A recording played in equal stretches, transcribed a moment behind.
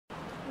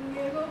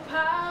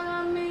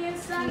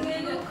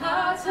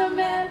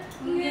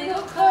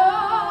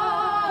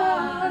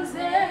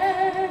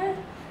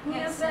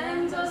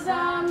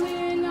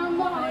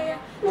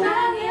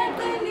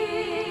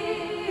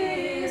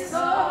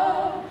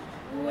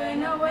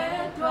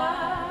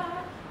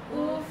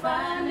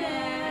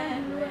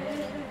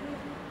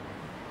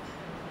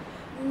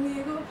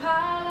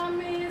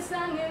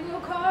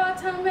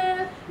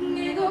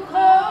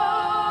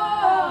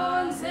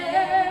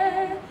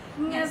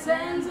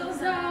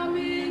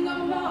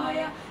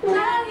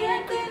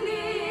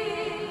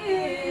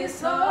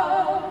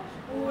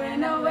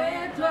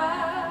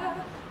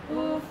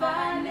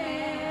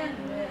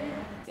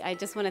I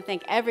just want to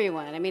thank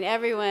everyone. I mean,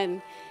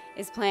 everyone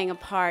is playing a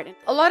part.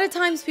 A lot of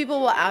times people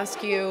will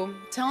ask you,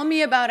 tell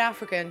me about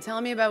Africa and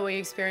tell me about what you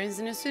experienced,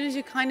 and as soon as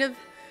you kind of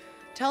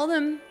tell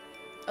them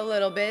a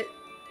little bit,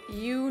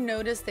 you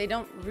notice they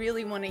don't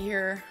really want to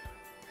hear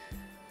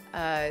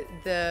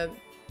the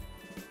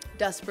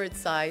desperate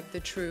side, the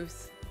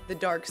truth, the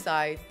dark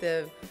side,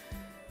 the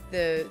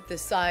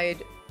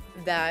side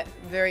that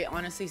very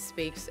honestly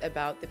speaks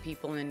about the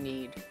people in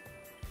need.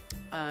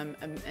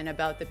 And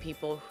about the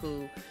people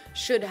who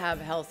should have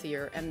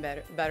healthier and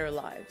better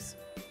lives.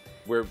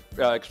 We're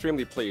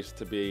extremely pleased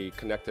to be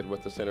connected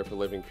with the Center for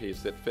Living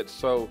Peace. It fits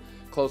so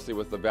closely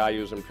with the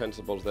values and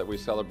principles that we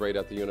celebrate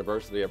at the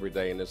university every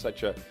day, and it's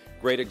such a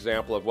great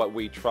example of what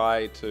we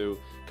try to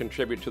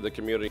contribute to the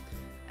community.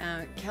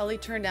 Kelly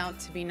turned out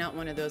to be not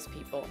one of those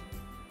people.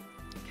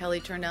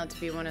 Kelly turned out to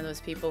be one of those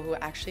people who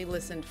actually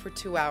listened for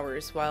 2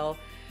 hours while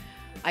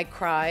I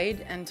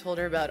cried and told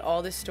her about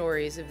all the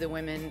stories of the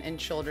women and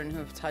children who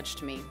have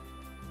touched me.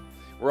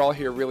 We're all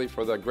here really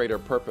for the greater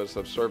purpose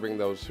of serving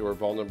those who are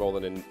vulnerable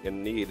and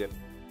in need.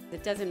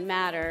 It doesn't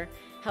matter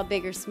how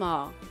big or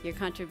small your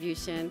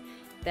contribution,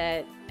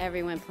 that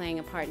everyone playing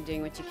a part in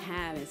doing what you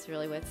can is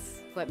really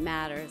what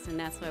matters, and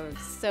that's why we're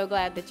so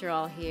glad that you're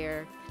all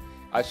here.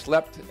 I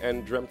slept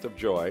and dreamt of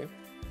joy.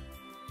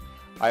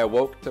 I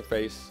awoke to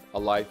face a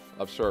life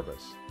of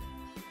service.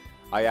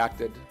 I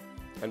acted,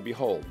 and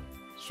behold,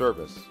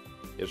 service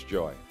is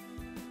joy.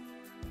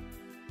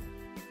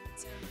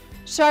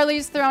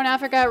 Charlize Theron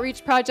Africa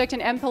Outreach Project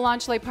and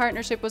Mpalanchele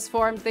Partnership was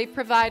formed. They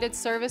provided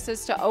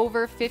services to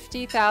over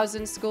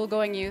 50,000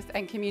 school-going youth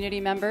and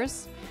community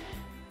members.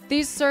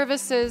 These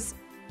services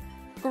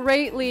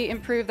greatly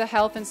improve the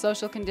health and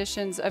social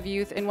conditions of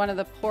youth in one of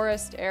the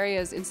poorest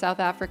areas in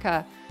South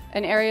Africa,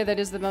 an area that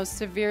is the most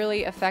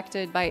severely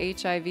affected by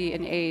HIV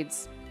and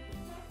AIDS.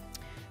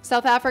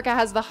 South Africa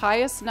has the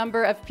highest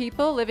number of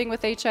people living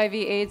with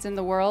HIV/AIDS in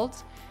the world,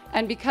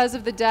 and because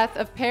of the death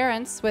of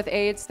parents with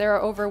AIDS, there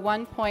are over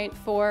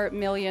 1.4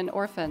 million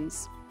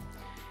orphans.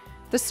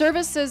 The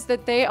services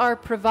that they are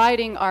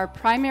providing are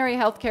primary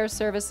healthcare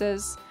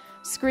services,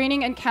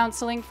 screening and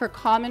counseling for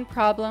common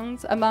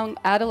problems among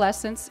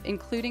adolescents,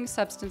 including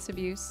substance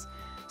abuse,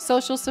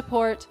 social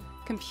support,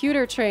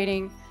 computer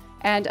training,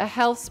 and a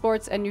health,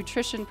 sports, and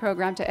nutrition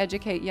program to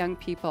educate young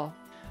people.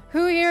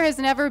 Who here has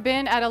never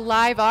been at a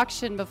live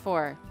auction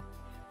before?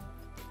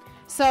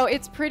 So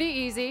it's pretty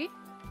easy.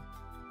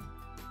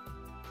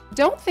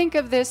 Don't think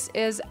of this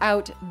as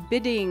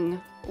outbidding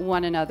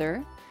one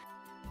another.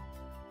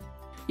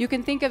 You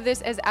can think of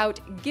this as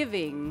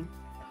outgiving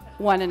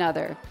one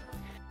another.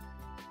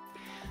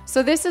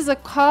 So this is a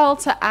call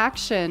to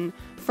action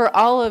for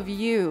all of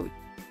you.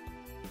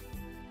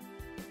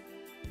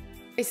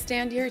 I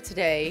stand here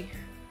today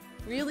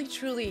really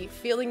truly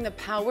feeling the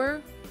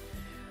power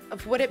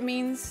of what it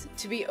means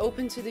to be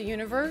open to the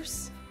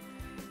universe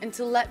and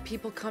to let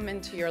people come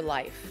into your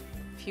life.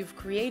 If you've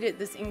created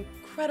this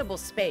incredible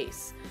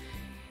space,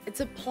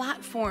 it's a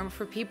platform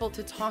for people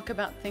to talk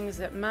about things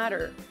that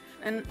matter.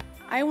 And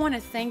I want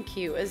to thank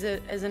you as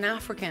an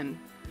African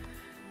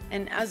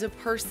and as a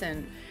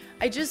person.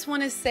 I just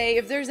want to say,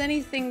 if there's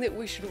anything that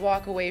we should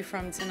walk away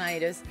from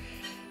tonight, is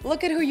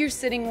look at who you're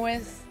sitting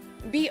with,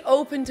 be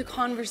open to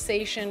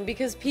conversation,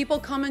 because people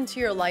come into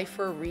your life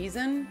for a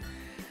reason.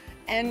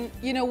 And,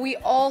 you know, we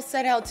all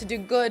set out to do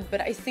good,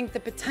 but I think the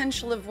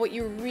potential of what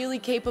you're really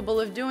capable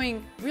of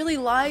doing really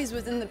lies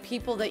within the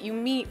people that you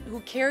meet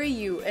who carry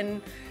you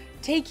and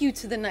take you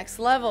to the next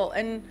level.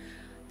 And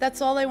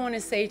that's all I want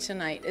to say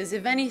tonight, is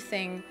if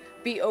anything,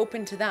 be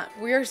open to that.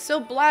 We are so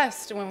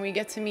blessed when we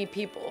get to meet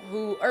people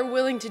who are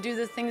willing to do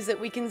the things that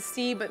we can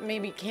see but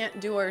maybe can't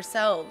do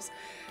ourselves.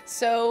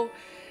 So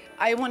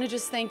I want to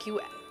just thank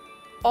you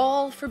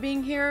all for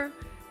being here.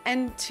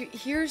 And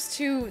here's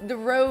to the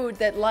road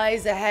that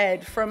lies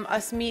ahead from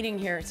us meeting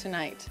here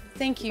tonight.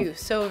 Thank you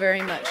so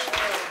very much.